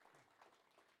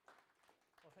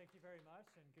thank you very much,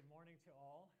 and good morning to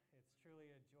all. It's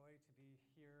truly a joy to be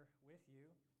here with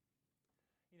you.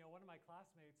 You know, one of my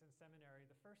classmates in seminary,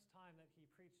 the first time that he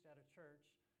preached at a church,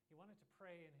 he wanted to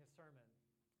pray in his sermon.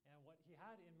 And what he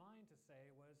had in mind to say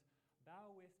was,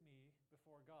 "Bow with me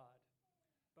before God."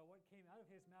 But what came out of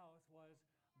his mouth was,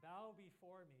 "Bow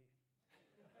before me."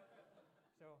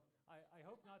 So I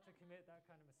hope not to commit that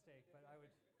kind of mistake, but I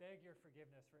would beg your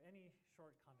forgiveness for any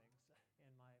shortcomings in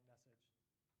my message.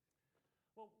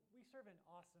 Well, we serve an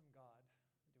awesome God,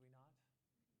 do we not?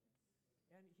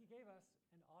 And he gave us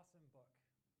an awesome book.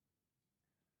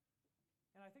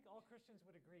 And I think all Christians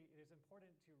would agree it is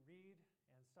important to read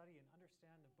and study and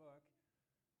understand the book,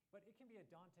 but it can be a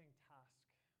daunting task.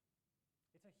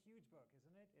 It's a huge book,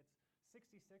 isn't it? It's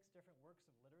 66 different works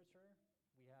of literature.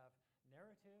 We have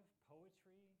narrative,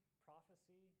 poetry,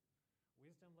 prophecy,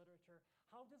 wisdom literature.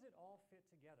 How does it all fit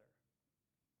together?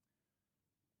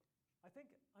 I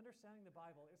think understanding the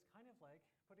Bible is kind of like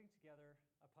putting together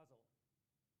a puzzle.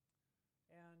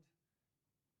 And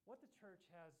what the church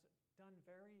has done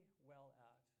very well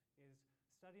at is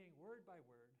studying word by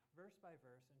word, verse by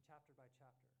verse, and chapter by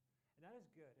chapter. And that is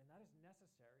good, and that is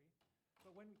necessary.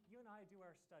 But when you and I do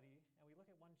our study, and we look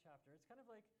at one chapter, it's kind of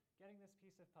like getting this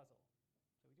piece of puzzle.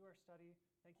 So we do our study,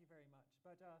 thank you very much.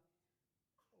 But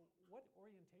what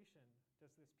orientation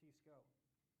does this piece go?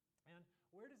 And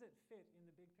where does it fit in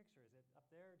the big picture? Is it up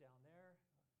there, down there,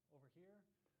 over here?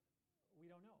 We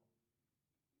don't know.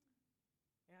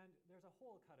 And there's a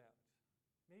hole cut out.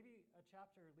 Maybe a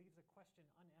chapter leaves a question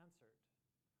unanswered.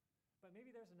 But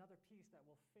maybe there's another piece that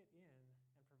will fit in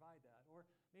and provide that. Or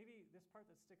maybe this part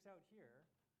that sticks out here,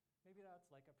 maybe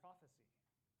that's like a prophecy.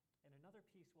 And another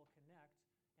piece will connect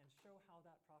and show how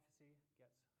that prophecy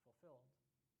gets fulfilled.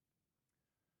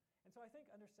 And so I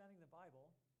think understanding the Bible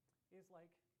is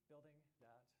like building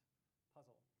that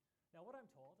puzzle. Now what I'm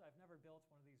told, I've never built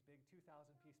one of these big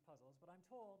 2,000-piece puzzles, but I'm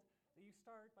told that you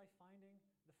start by finding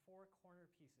the four corner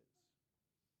pieces,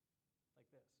 like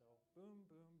this. So boom,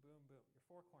 boom, boom, boom, your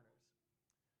four corners.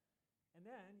 And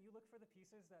then you look for the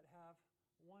pieces that have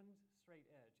one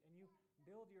straight edge, and you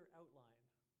build your outline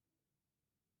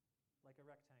like a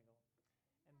rectangle.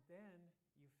 And then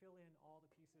you fill in all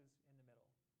the pieces in the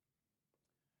middle.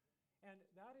 And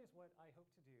that is what I hope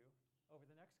to do over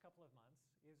the next couple of months,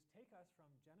 is take us from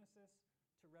Genesis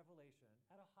to Revelation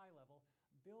at a high level,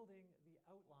 building the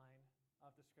outline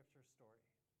of the Scripture story.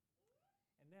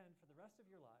 And then for the rest of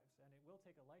your lives, and it will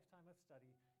take a lifetime of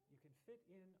study, you can fit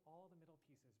in all the middle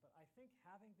pieces. But I think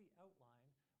having the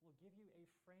outline will give you a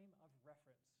frame of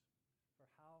reference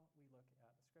for how we look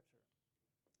at the Scripture.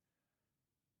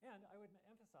 And I would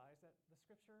emphasize that the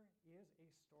Scripture is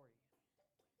a story.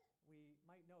 We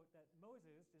might note that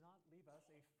Moses did not leave us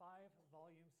a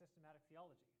 5-volume systematic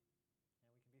theology,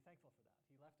 and we can be thankful for that.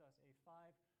 He left us a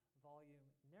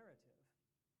 5-volume narrative.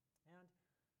 And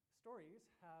stories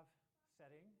have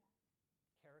setting,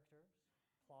 characters,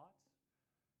 plot.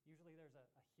 Usually there's a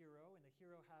hero, and the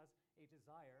hero has a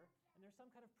desire, and there's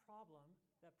some kind of problem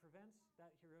that prevents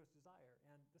that hero's desire.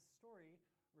 And the story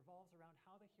revolves around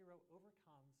how the hero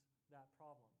overcomes that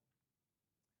problem.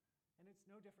 And it's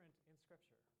no different in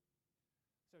Scripture.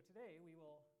 So today we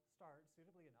will start,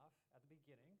 suitably enough, at the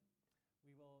beginning.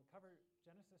 We will cover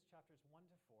Genesis chapters 1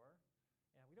 to 4.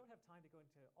 And we don't have time to go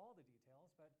into all the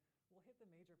details, but we'll hit the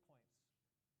major points.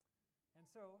 And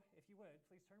so, if you would,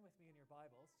 please turn with me in your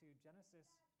Bibles to Genesis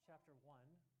chapter 1.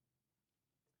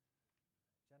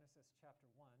 Genesis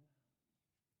chapter 1.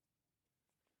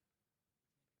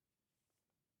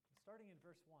 Starting in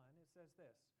verse 1, it says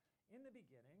this: "In the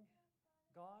beginning,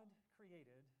 God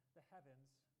created the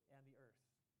heavens and the earth."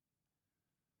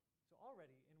 So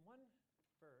already, in one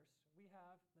verse, we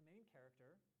have the main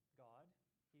character, God.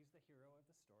 He's the hero of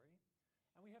the story.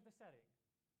 And we have the setting,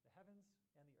 the heavens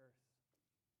and the earth.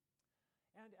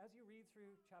 And as you read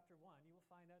through chapter 1, you will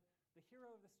find that the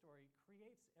hero of the story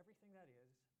creates everything that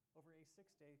is over a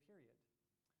 6-day period.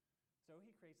 So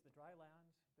he creates the dry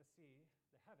land, the sea,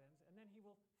 the heavens, and then he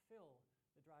will fill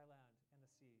the dry land and the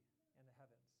sea and the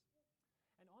heavens.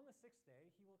 And on the 6th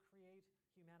day, he will create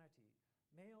humanity,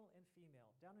 male and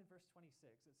female. Down in verse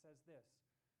 26, it says this: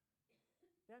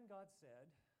 "Then God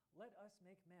said, 'Let us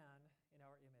make man in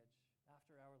our image,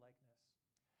 after our likeness,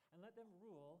 and let them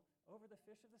rule over the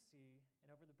fish of the sea,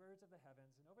 and over the birds of the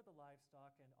heavens, and over the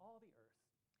livestock, and all the earth,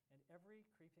 and every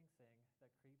creeping thing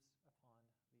that creeps upon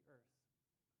the earth.'"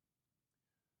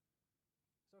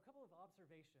 So a couple of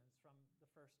observations from the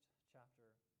first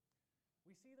chapter.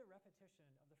 We see the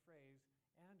repetition of the phrase,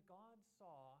 "And God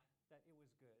saw that it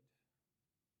was good."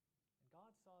 And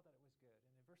God saw that it was good.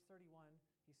 And in verse 31,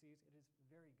 he sees it is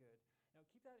very good. Now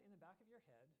keep that in the back of your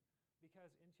head,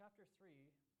 because in chapter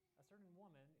 3, a certain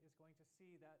woman is going to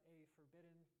see that a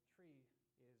forbidden tree is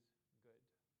good. So just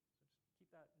keep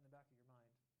that in the back of your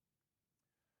mind.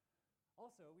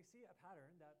 Also, we see a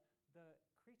pattern that the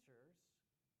creatures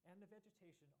and the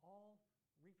vegetation all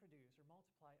reproduce or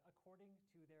multiply according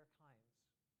to their kinds.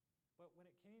 But when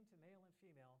it came to male and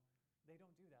female, they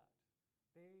don't do that.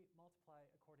 They multiply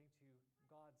according to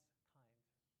God's kind,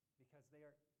 because they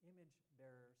are image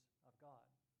bearers of God.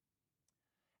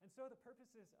 And so the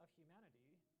purposes of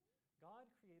humanity, God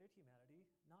created humanity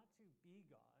not to be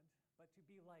God, but to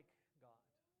be like God.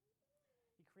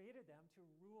 He created them to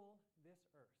rule this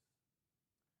earth,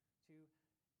 to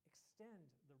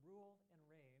extend the rule and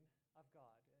reign of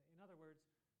God. In other words,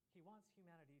 he wants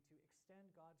humanity to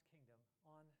extend God's kingdom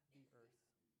on the earth.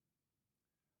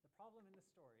 The problem in the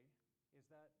story is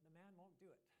that the man won't do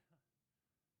it.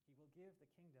 He will give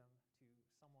the kingdom to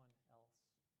someone else.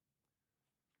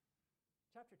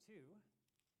 Chapter 2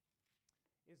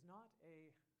 is not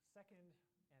a second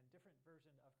and different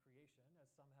version of creation,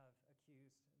 as some have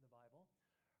accused the Bible.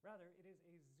 Rather, it is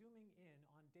a zooming in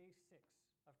on day 6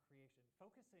 of creation,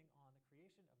 focusing on the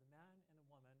creation of the man and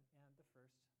the woman and the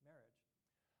first marriage.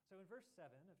 So in verse 7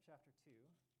 of chapter 2,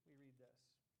 we read this.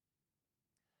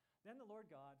 Then the Lord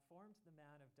God formed the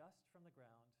man of dust from the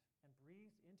ground and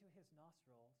breathed into his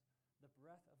nostrils the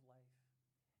breath of life,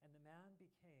 and the man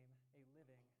became a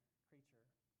living creature.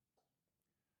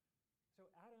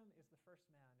 So Adam is the first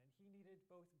man, and he needed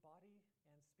both body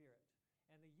and spirit.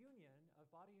 And the union of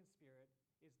body and spirit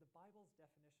is the Bible's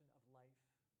definition of life.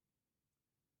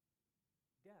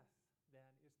 Death, then,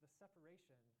 is the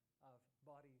separation of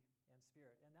body and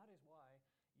spirit. And that is why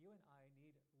you and I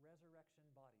need resurrection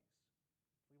bodies.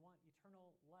 If we want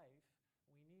eternal life,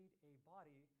 we need a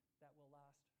body that will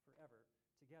last forever,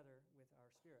 together with our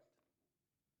spirit.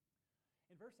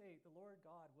 In verse 8, the Lord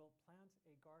God will plant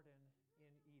a garden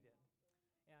in Eden.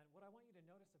 And what I want you to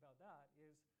notice about that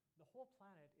is the whole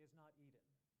planet is not Eden.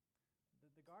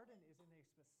 The garden is in a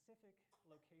specific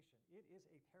location. It is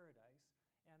a paradise,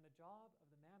 and the job of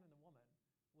the man and the woman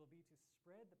will be to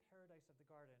spread the paradise of the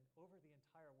garden over the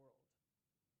entire world.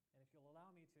 And if you'll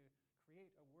allow me to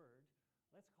create a word,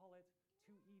 let's call it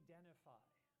to Edenify.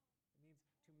 It means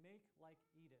to make like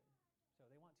Eden. So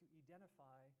they want to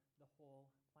Edenify the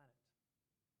whole planet.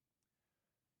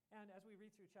 And as we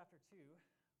read through chapter 2,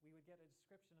 we would get a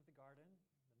description of the garden,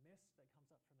 the mist that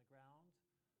comes up from the ground,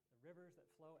 the rivers that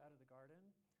flow out of the garden,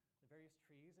 the various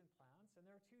trees and plants. And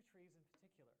there are 2 trees in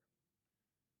particular,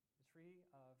 the tree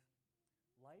of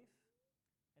life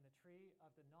and the tree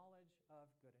of the knowledge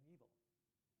of good and evil.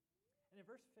 And in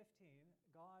verse 15,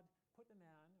 God put the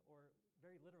man, or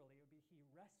very literally, it would be he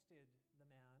rested the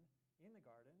man in the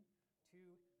garden to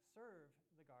serve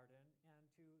the garden and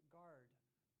to guard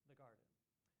the garden.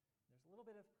 And there's a little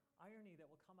bit of irony that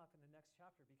will come up in the next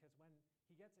chapter, because when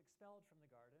he gets expelled from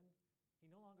the garden, he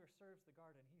no longer serves the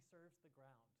garden, he serves the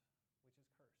ground, which is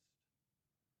cursed.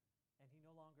 And he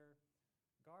no longer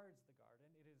guards the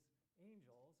garden. It is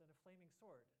angels and a flaming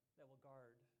sword that will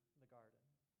guard the garden.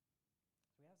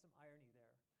 So we have some irony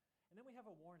there. And then we have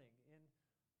a warning in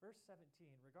verse 17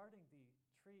 regarding the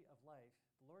tree of life.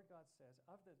 The Lord God says,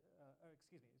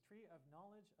 the tree of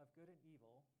knowledge of good and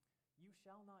evil, you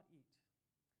shall not eat,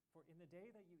 for in the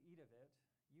day that you eat of it,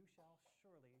 you shall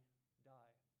surely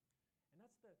die. And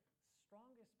that's the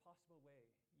strongest possible way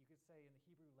you could say in the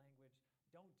Hebrew language,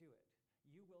 don't do it.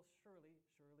 You will surely,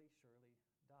 surely, surely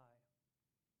die.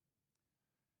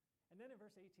 And then in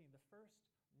verse 18, the first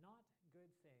not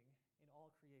good thing in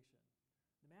all creation.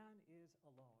 The man is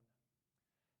alone.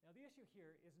 Now the issue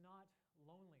here is not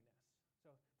loneliness.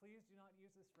 So please do not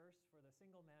use this verse for the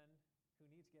single men who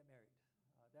need to get married.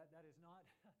 That is not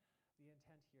the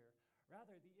intent here.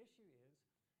 Rather, the issue is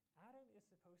Adam is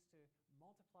supposed to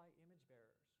multiply image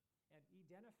bearers and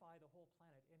Edenify the whole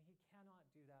planet, and he cannot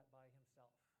do that by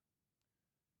himself.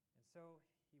 And so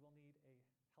he will need a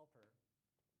helper.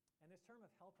 And this term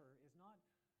of helper is not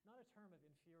a term of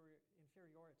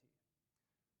inferiority.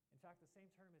 In fact, the same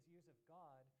term is used of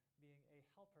God being a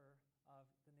helper of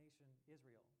the nation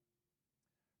Israel.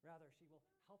 Rather, she will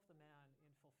help the man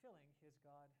in fulfilling his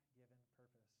God-given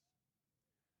purpose.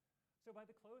 So by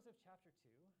the close of chapter 2,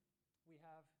 we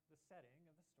have the setting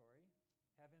of the story,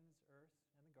 heavens, earth,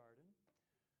 and the garden.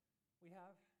 We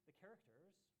have the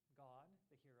characters, God,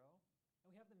 the hero, and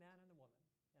we have the man and the woman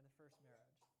and the first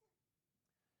marriage.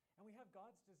 And we have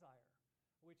God's desire,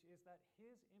 which is that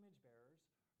his image bearers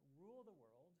rule the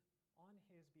world on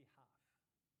his behalf.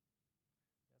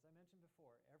 As I mentioned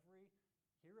before, every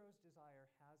hero's desire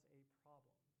has a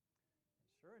problem. And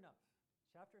sure enough,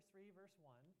 chapter 3, verse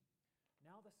 1,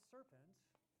 now the serpent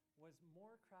was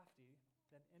more crafty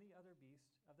than any other beast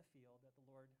of the field that the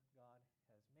Lord God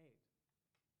has made.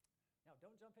 Now,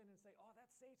 don't jump in and say, oh,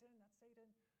 that's Satan, that's Satan.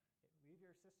 Leave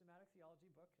your systematic theology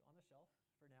book on the shelf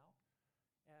for now,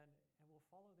 and we'll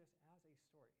follow this as a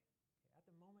story. Okay, at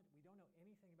the moment, we don't know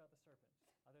anything about the serpent,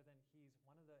 other than he's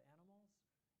one of the animals,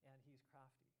 and he's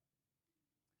crafty.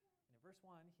 And in verse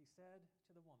 1, he said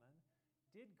to the woman,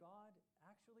 "Did God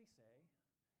actually say,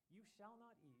 'You shall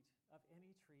not eat of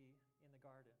any tree in the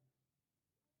garden'?"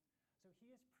 So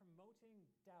he is promoting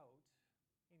doubt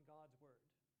in God's word,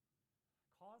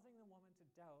 causing the woman to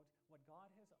doubt what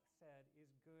God has said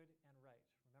is good and right.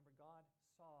 Remember, God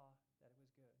saw that it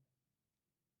was good.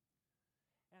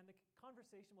 And the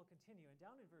conversation will continue. And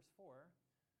down in verse 4,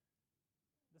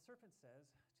 the serpent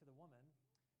says to the woman,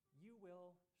 "You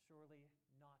will surely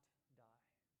not die,"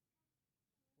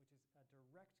 which is a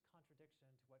direct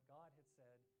contradiction to what God had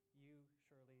said, "You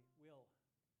surely will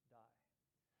die."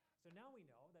 So now we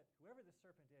know that whoever the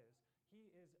serpent is, he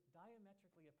is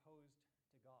diametrically opposed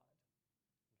to God.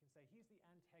 We can say he's the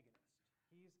antagonist.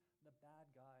 He's the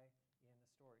bad guy in the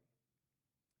story.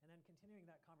 And then continuing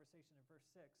that conversation in verse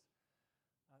 6,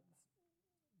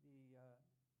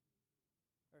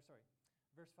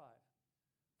 verse 5.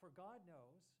 "For God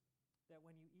knows that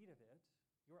when you eat of it,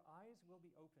 your eyes will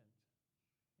be opened,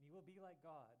 and you will be like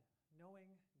God,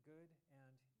 knowing good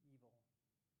and evil."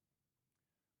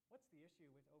 What's the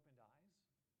issue with opened eyes?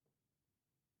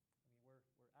 I mean, were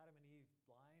Adam and Eve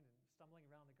blind and stumbling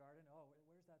around the garden? Oh,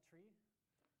 where's that tree?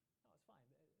 No, it's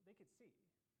fine. They could see.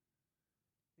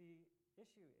 The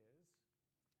issue is,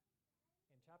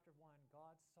 in chapter 1,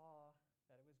 God saw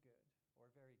that it was good, or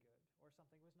very good, or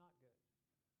something was not good.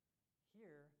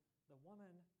 Here, the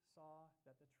woman saw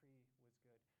that the tree was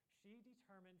good. She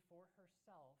determined for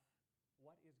herself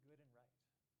what is good and right,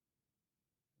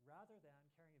 rather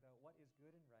than caring about what is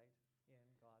good and right in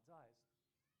God's eyes.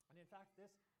 And in fact,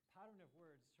 this pattern of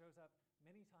words shows up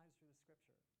many times through the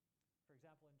scripture. For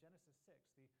example, in Genesis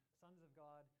 6, the sons of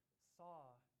God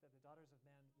saw that the daughters of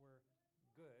men were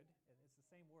good, and it's the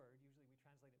same word. Usually we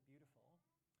translate it beautiful.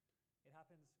 It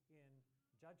happens in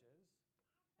Judges,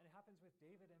 and it happens with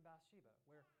David and Bathsheba,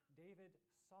 where David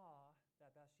saw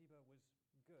that Bathsheba was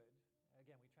good.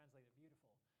 Again, we translate it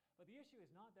beautiful. But the issue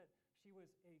is not that she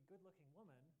was a good-looking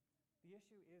woman. The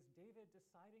issue is David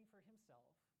deciding for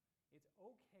himself it's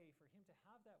okay for him to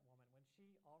have that woman when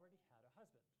she already had a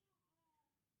husband.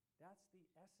 That's the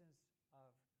essence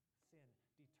of sin,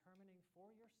 determining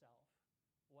for yourself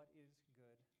what is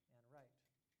good and right.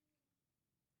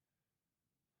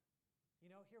 You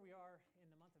know, here we are in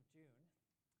the month of June,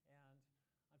 and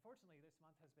unfortunately this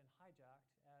month has been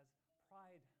hijacked as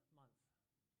Pride Month.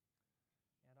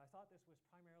 And I thought this was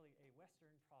primarily a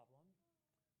Western problem.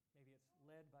 Maybe it's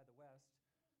led by the West.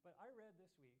 But I read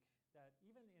this week that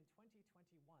even in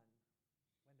 2021,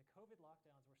 when the COVID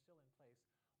lockdowns were still in place,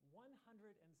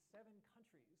 107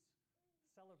 countries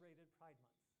celebrated Pride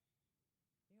Month.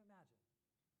 Can you imagine?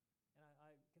 And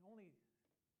I can only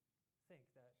think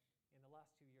that in the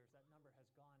last 2 years, that number has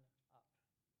gone up.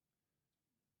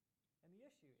 And the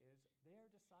issue is they are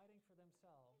deciding for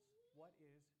themselves what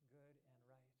is good and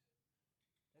right.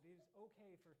 That it is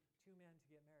okay for two men to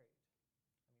get married.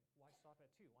 I mean, why stop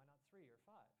at two? Why not 3 or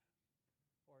 5?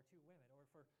 Or 2 women? Or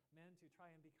for men to try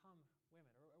and become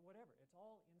women? Or whatever. It's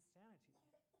all insanity.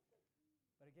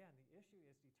 But again, the issue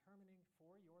is determining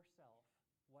for yourself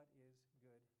what is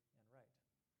good and right.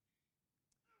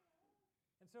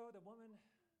 And so the woman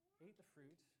ate the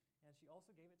fruit, and she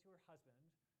also gave it to her husband,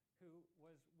 who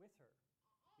was with her.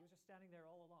 He was just standing there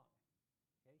all along.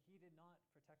 Okay? He did not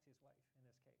protect his wife in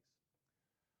this case.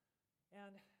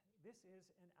 And this is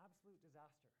an absolute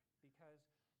disaster, because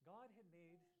God had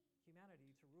made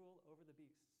humanity to rule over the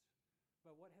beasts.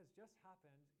 But what has just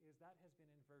happened is that has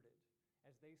been inverted,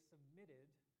 as they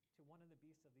submitted to one of the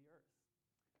beasts of the earth.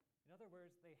 In other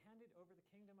words, they handed over the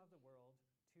kingdom of the world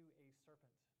to a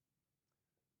serpent.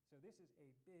 So this is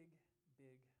a big,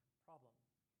 big problem.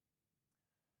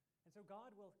 And so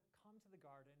God will come to the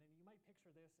garden, and you might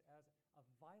picture this as a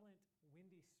violent,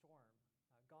 windy storm.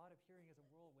 God appearing as a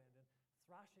whirlwind and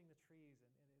thrashing the trees,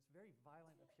 and it's a very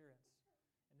violent appearance.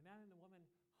 And the man and the woman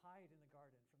hide in the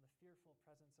garden from the fearful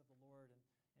presence of the Lord,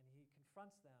 and he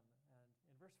confronts them. And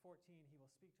in verse 14, he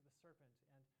will speak to the serpent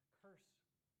and curse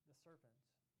the serpent.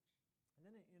 And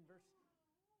then in verse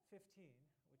 15,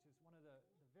 which is one of the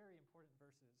very important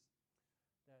verses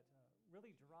that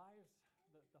really drives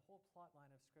the whole plot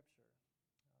line of Scripture,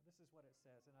 this is what it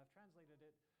says, and I've translated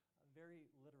it very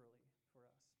literally for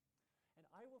us. "And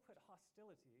I will put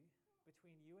hostility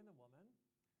between you and the woman,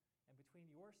 and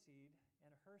between your seed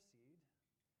and her seed.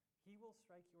 He will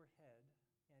strike your head,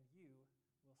 and you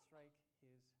strike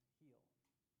his heel.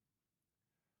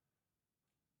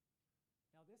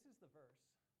 Now, this is the verse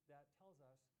that tells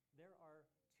us there are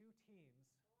two teams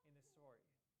in this story.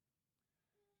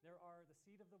 There are the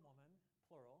seed of the woman,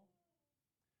 plural,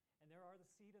 and there are the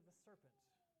seed of the serpent,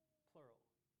 plural.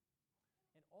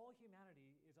 And all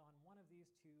humanity is on one of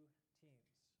these two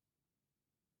teams.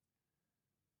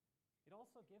 It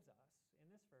also gives us, in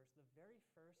this verse, the very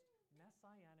first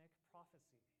messianic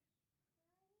prophecy.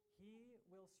 He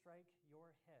will strike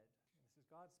your head. And this is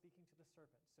God speaking to the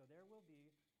serpent. So there will be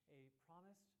a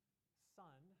promised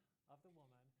son of the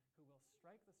woman who will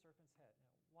strike the serpent's head.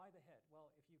 Now, why the head? Well,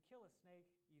 if you kill a snake,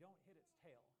 you don't hit its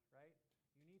tail, right?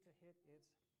 You need to hit its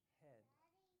head.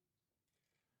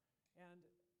 And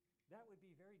that would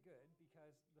be very good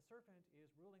because the serpent is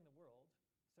ruling the world.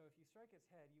 So if you strike its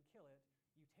head, you kill it,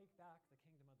 you take back the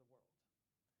kingdom of the world.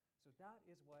 So that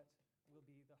is what will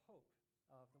be the hope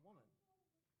of the woman.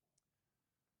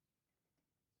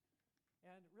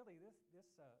 And really, this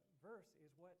verse is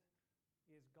what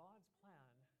is God's plan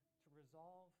to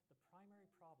resolve the primary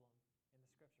problem in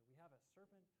the scripture. We have a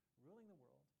serpent ruling the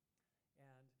world,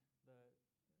 and the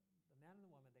man and the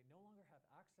woman, they no longer have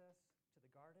access to the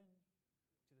garden,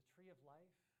 to the tree of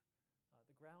life.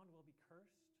 The ground will be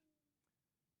cursed.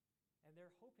 And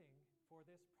they're hoping for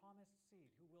this promised seed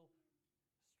who will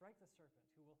strike the serpent,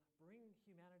 who will bring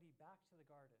humanity back to the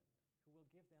garden, who will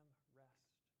give them rest.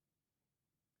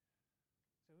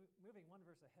 So moving one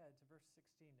verse ahead to verse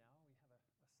 16 now, we have a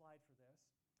slide for this.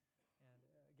 And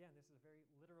again, this is a very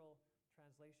literal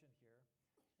translation here.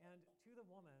 And to the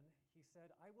woman, he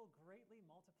said, I will greatly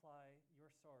multiply your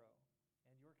sorrow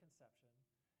and your conception.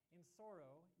 In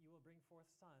sorrow you will bring forth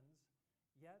sons,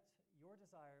 yet your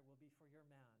desire will be for your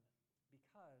man,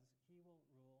 because he will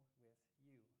rule with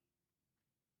you.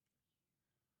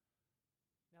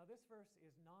 Now, this verse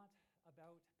is not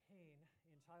about pain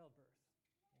in childbirth.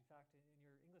 In fact, in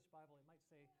your English Bible, it might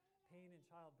say pain in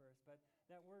childbirth, but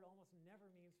that word almost never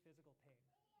means physical pain.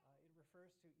 It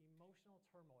refers to emotional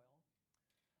turmoil,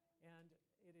 and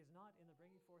it is not in the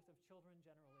bringing forth of children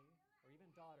generally, or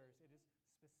even daughters. It is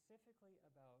specifically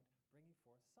about bringing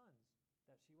forth sons,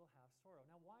 that she will have sorrow.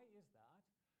 Now, why is that?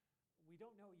 We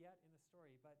don't know yet in the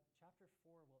story, but chapter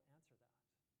 4 will answer that.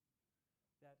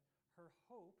 That her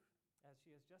hope, as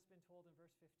she has just been told in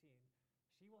verse 15,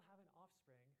 she will have an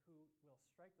offspring who will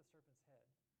strike the serpent's head.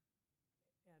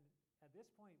 And at this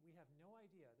point, we have no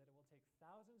idea that it will take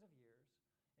thousands of years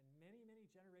and many, many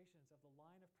generations of the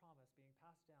line of promise being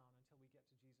passed down until we get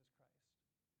to Jesus Christ.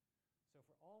 So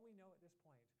for all we know at this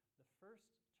point, the first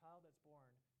child that's born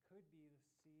could be the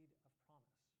seed of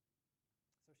promise.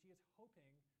 So she is hoping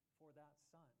for that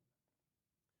son.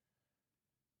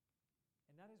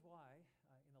 And that is why,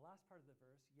 in the last part of the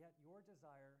verse, yet your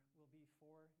desire will be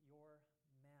for your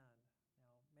man.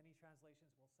 Now, many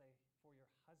translations will say for your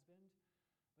husband,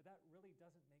 but that really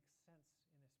doesn't make sense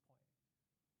in this point.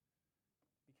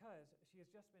 Because she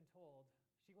has just been told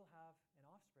she will have an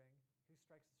offspring who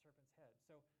strikes the serpent's head.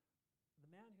 So the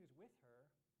man who's with her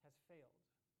has failed.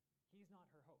 He's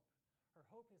not her hope. Her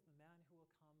hope is the man who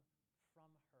will come from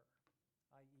her,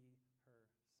 i.e. her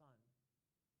son.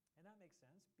 And that makes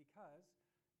sense because,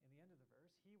 in the end of the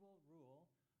verse, he will rule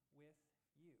with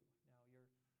you. Now, your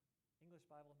English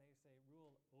Bible may say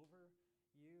rule over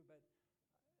you, but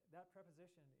that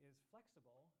preposition is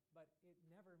flexible, but it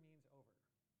never means over.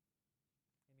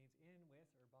 It means in,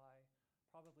 with, or by.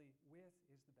 Probably with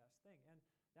is the best thing. And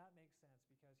that makes sense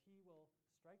because he will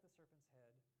strike the serpent's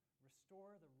head,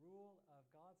 restore the rule of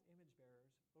God's image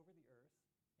bearers over the earth,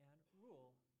 and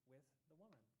rule with the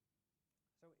woman.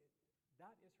 So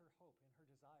that is her hope and her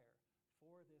desire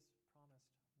for this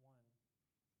promised one.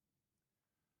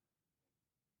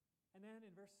 And then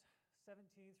in verse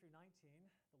 17 through 19,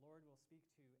 the Lord will speak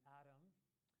to Adam.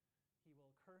 He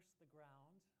will curse the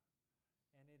ground,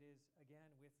 and it is,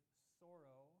 again, with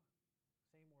sorrow,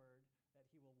 same word, that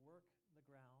he will work the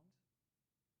ground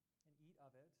and eat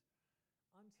of it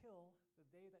until the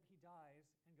day that he dies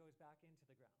and goes back into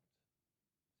the ground.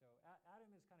 So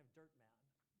Adam is kind of dirt man.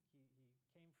 He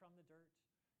came from the dirt,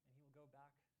 and he will go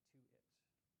back to it.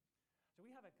 So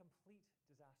we have a complete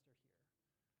disaster here,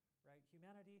 right?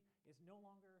 Humanity is no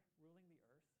longer ruling the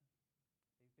earth.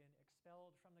 They've been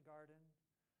expelled from the garden,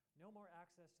 no more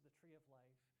access to the tree of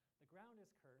life. The ground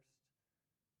is cursed.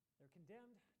 They're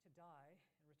condemned to die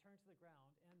and return to the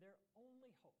ground, and their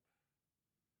only hope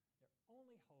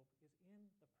is in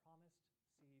the promised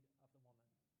seed of the woman.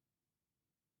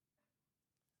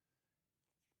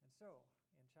 And so,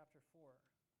 in chapter 4,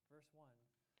 verse 1,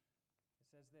 it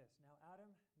says this, Now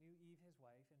Adam knew Eve his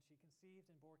wife, and she conceived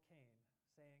and bore Cain,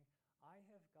 saying, I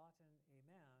have gotten a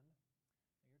man.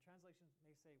 Now your translations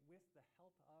may say with the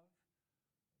help of.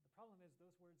 The problem is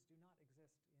those words do not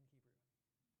exist in Hebrew.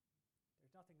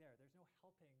 There's nothing there. There's no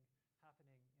helping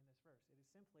happening in this verse. It is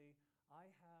simply,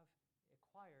 I have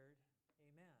acquired a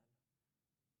man,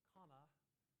 comma,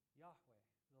 Yahweh,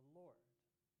 the Lord.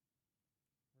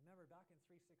 Remember, back in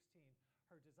 3:16,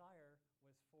 her desire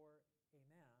was for a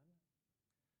man,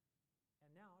 and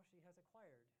now she has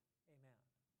acquired a man.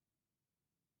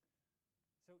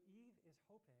 So Eve is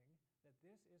hoping that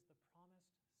this is the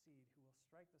promised seed who will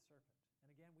strike the serpent. And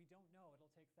again, we don't know.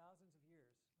 It'll take thousands of years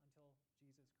until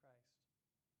Jesus Christ.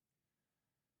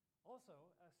 Also,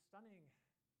 a stunning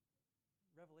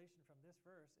revelation from this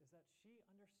verse is that she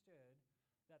understood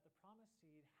that the promised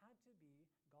seed had to be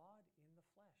God in the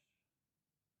flesh.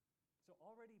 So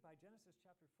already by Genesis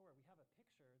chapter 4, we have a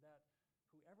picture that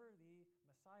whoever the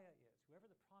Messiah is, whoever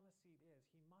the promised seed is,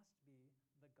 he must be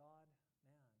the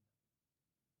God-man.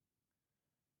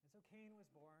 And so Cain was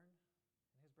born,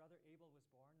 and his brother Abel was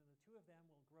born, and the two of them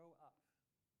will grow up.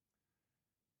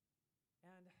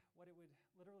 And what it would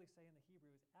literally say in the Hebrew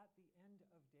is, at the end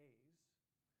of days,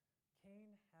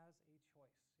 Cain has a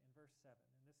choice in verse 7.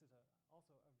 And this is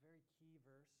also a very key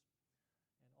verse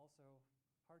and also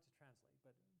hard to translate,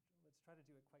 but let's try to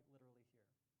do it quite literally here.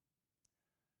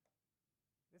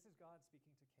 This is God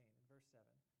speaking to Cain in verse 7.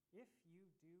 If you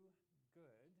do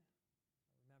good,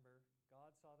 remember,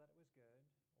 God saw that it was good,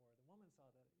 or the woman saw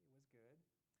that it was good.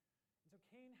 And so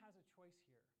Cain has a choice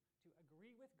here to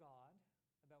agree with God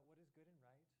about what is good and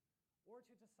right, or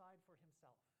to decide for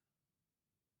himself.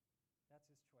 That's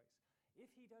his choice.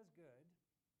 If he does good,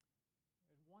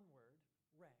 there's one word,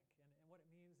 rank. And what it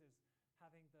means is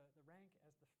having the rank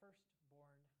as the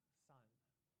firstborn son,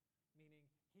 meaning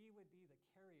he would be the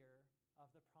carrier of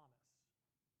the promise.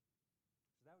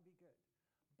 So that would be good.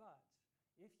 But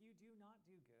if you do not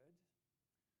do good,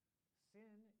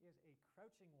 sin is a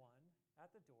crouching one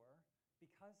at the door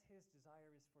because his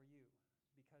desire is for you,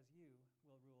 because you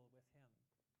will rule with him.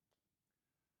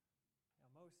 Now,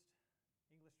 most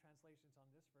English translations on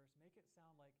this verse make it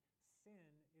sound like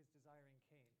sin is desiring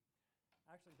Cain.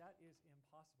 Actually, that is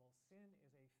impossible. Sin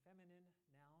is a feminine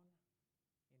noun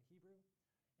in Hebrew,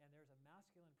 and there's a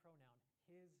masculine pronoun,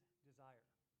 his desire.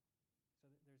 So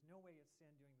there's no way it's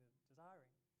sin doing the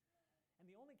desiring. And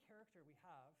the only character we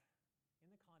have in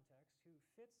the context who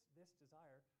fits this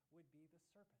desire would be the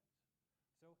serpent.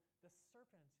 So the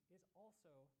serpent is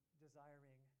also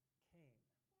desiring Cain.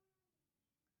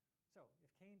 So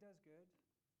if Cain does good,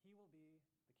 he will be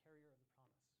the carrier of the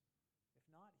promise. If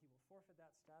not, he will forfeit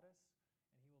that status,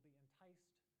 and he will be enticed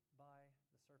by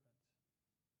the serpent.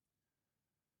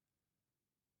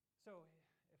 So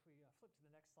if we flip to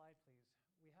the next slide, please,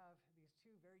 we have these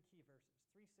two very key verses,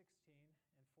 3:16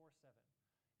 and 4:7.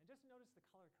 And just notice the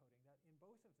color coding, that in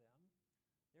both of them,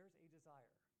 there's a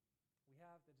desire. We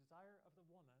have the desire of the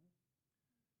woman.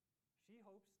 She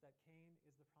hopes that Cain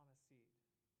is the promised seed.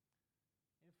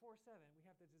 In 4:7, we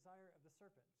have the desire of the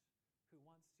serpent, who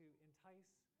wants to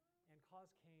entice and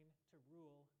cause Cain to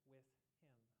rule with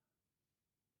him.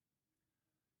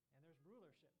 And there's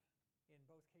rulership in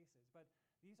both cases, but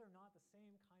these are not the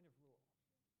same kind of rule.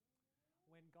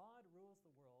 When God rules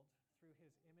the world through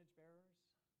his image bearers,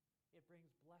 it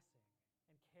brings blessing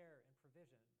and care and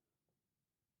provision.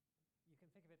 You can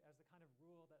think of it as the kind of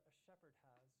rule that a shepherd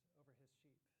has over his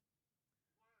sheep.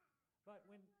 But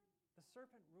when the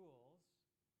serpent rules,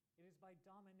 it is by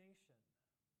domination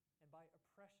and by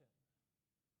oppression.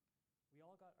 We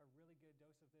all got a really good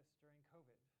dose of this during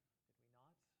COVID, did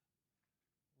we not?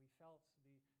 We felt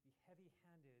the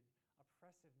heavy-handed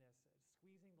oppressiveness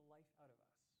squeezing the life out of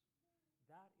us.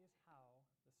 That is how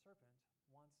the serpent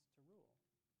wants to rule.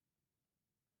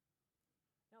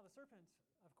 Now, the serpent,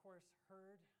 of course,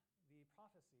 heard the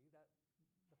prophecy that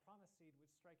the promised seed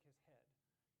would strike his head.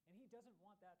 And he doesn't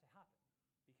want that to happen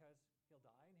because he'll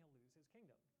die and he'll lose his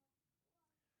kingdom.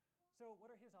 So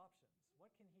what are his options?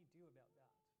 What can he do about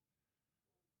that?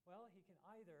 Well, he can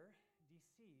either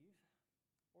deceive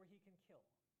or he can kill.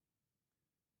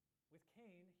 With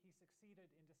Cain, he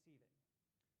succeeded in deceiving.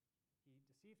 He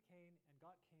deceived Cain and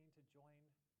got Cain to join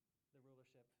the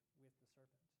rulership with the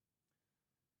serpent.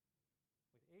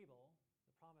 With Abel,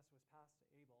 the promise was passed to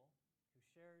Abel, who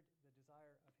shared the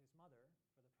desire of his mother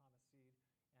for the promised seed,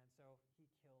 and so he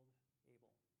killed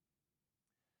Abel.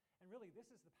 And really, this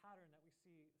is the pattern that we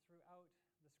see throughout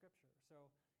the scripture.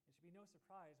 So it should be no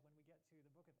surprise when we get to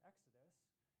the book of Exodus,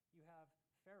 you have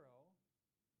Pharaoh,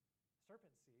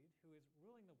 serpent seed, who is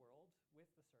ruling the world with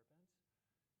the serpent,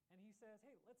 and he says,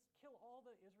 hey, let's kill all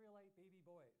the Israelite baby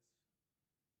boys.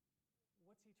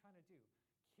 What's he trying to do?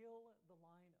 Kill the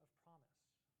line of promise.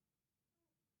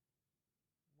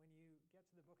 When you get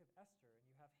to the book of Esther, and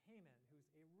you have Haman, who's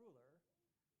a ruler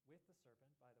with the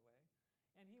serpent, by the way,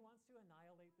 and he wants to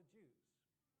annihilate the Jews.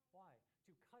 Why?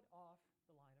 To cut off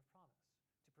the line of promise,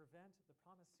 to prevent the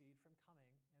promised seed from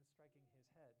coming and striking his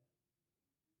head.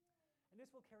 And this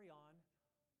will carry on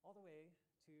all the way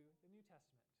to the New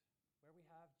Testament, where we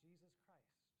have Jesus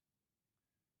Christ.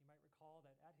 You might recall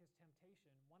that at his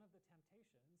temptation, one of the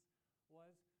temptations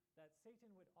was that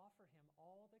Satan would offer him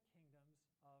all the kingdoms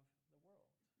of the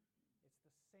world. It's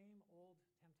the same old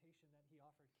temptation that he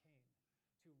offered Cain,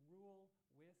 to rule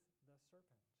with the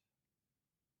serpent.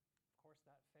 Of course,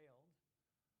 that failed.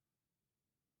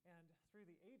 And through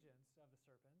the agents of the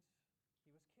serpent, he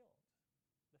was killed,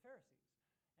 the Pharisees.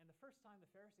 And the first time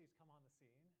the Pharisees come on the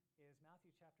scene is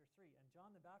Matthew chapter 3. And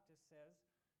John the Baptist says,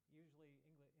 usually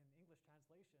in English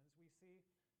translations, we see,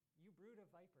 "You brood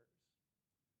of vipers."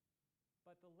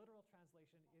 But the literal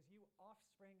translation is, "You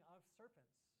offspring of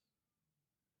serpents."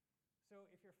 So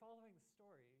if you're following the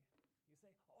story, you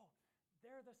say, "Oh,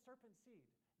 they're the serpent seed.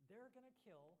 They're going to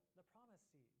kill the promised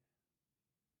seed."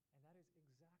 And that is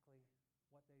exactly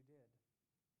what they did.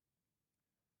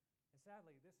 And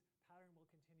sadly, this pattern will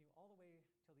continue all the way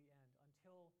till the end,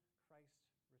 until Christ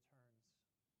returns.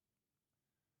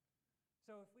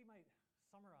 So if we might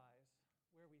summarize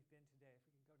where we've been today, if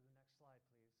we can go to the next slide,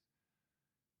 please.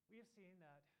 We have seen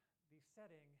that the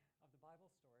setting of the Bible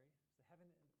story is the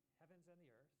heavens and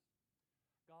the earth.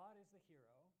 God is the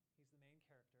hero. He's the main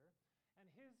character. And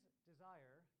his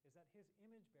desire is that his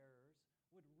image bearers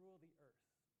would rule the earth.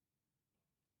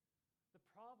 The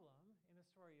problem in the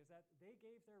story is that they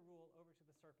gave their rule over to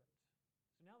the serpent.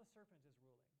 So now the serpent is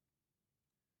ruling.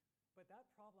 But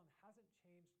that problem hasn't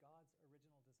changed God's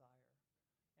original desire.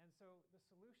 And so the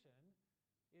solution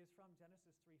is from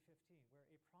Genesis 3:15, where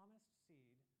a promised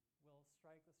seed will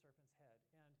strike the serpent's head.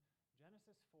 And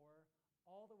Genesis 4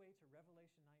 all the way to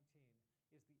Revelation 19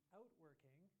 is the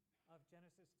outworking of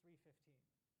Genesis 3:15.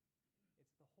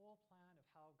 It's the whole plan of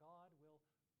how God will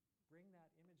bring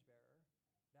that image bearer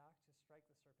back to strike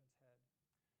the serpent's head.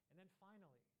 And then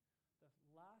finally, the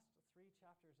last 3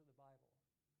 chapters of the Bible,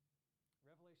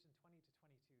 Revelation 20 to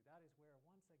 22, that is where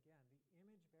once again the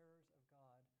image bearers of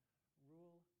God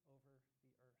rule over the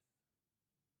earth.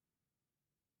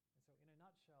 And so in a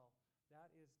nutshell,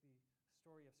 that is the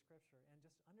story of Scripture. And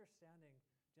just understanding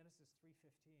Genesis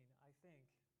 3:15, I think,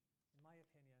 in my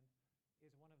opinion,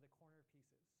 is one of the corner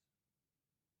pieces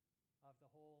of the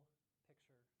whole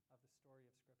picture of the story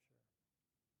of Scripture.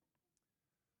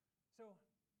 So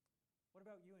what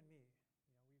about you and me?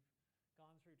 You know, we've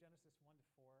gone through Genesis 1 to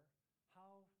 4.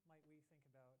 How might we think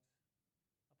about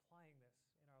applying this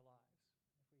in our lives?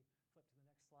 If we flip to the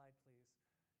next slide, please.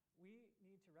 We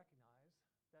need to recognize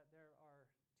that there are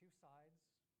 2 sides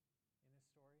in this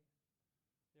story.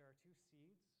 There are 2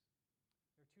 seeds.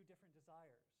 There are 2 different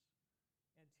desires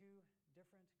and 2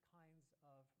 different kinds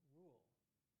of rule.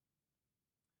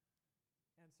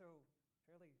 And so,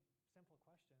 fairly simple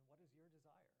question, what is your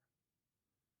desire?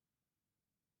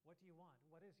 What do you want?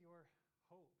 What is your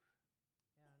hope?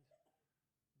 And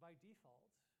by default,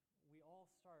 we all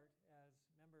start as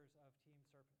members of Team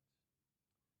Serpent.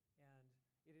 And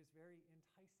it is very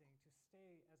enticing to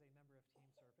stay as a member of Team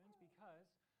Serpent because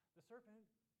the serpent,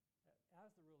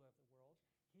 as the ruler of the world,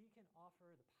 he can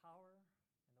offer the power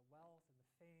and the wealth and the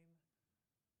fame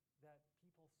that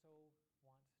people so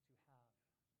want to have.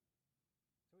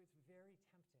 So it's very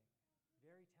tempting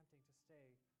to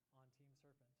stay on Team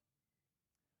Serpent.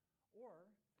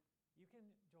 Or you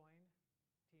can join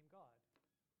Team God.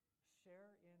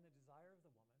 Share in the desire of the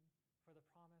woman for the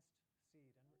promised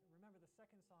seed. And remember, the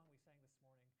second song we sang this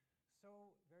morning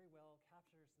so very well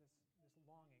captures this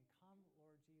longing. Come,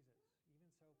 Lord Jesus,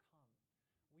 even so come.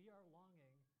 We are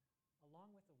longing,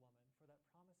 along with the woman, for that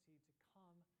promised seed to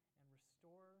come and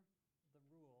restore the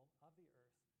rule of the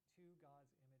earth to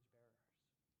God's image bearers.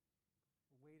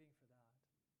 We're waiting for that.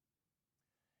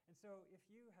 And so if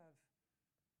you have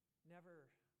never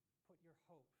put your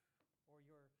hope or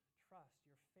your trust,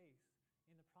 your faith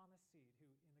in the promised seed,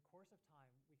 who in the course of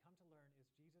time we come to learn is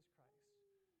Jesus Christ,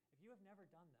 if you have never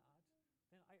done that,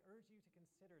 then I urge you to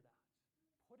consider that,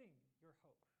 putting your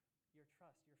hope, your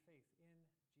trust, your faith in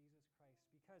Jesus Christ,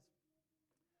 because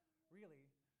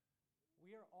really,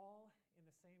 we are all in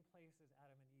the same place as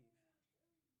Adam and Eve.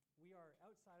 We are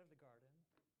outside of the garden,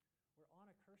 we're on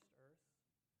a cursed earth,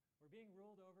 we're being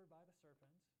ruled over by the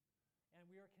serpent, and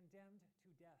we are condemned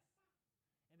to death.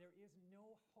 And there is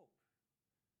no hope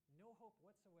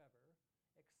whatsoever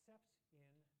except in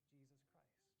Jesus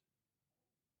Christ.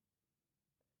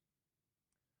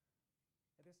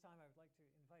 At this time, I would like to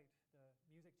invite the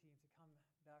music team to come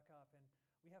back up. And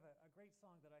we have a great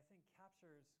song that I think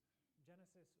captures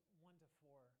Genesis 1 to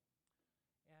 4.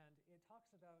 And it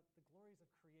talks about the glories of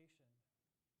creation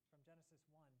from Genesis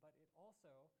 1, but it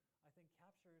also, I think,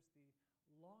 captures the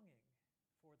longing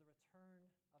for the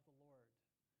return of the Lord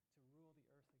to rule the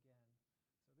earth again.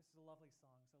 So this is a lovely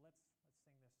song. So let's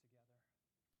sing this together.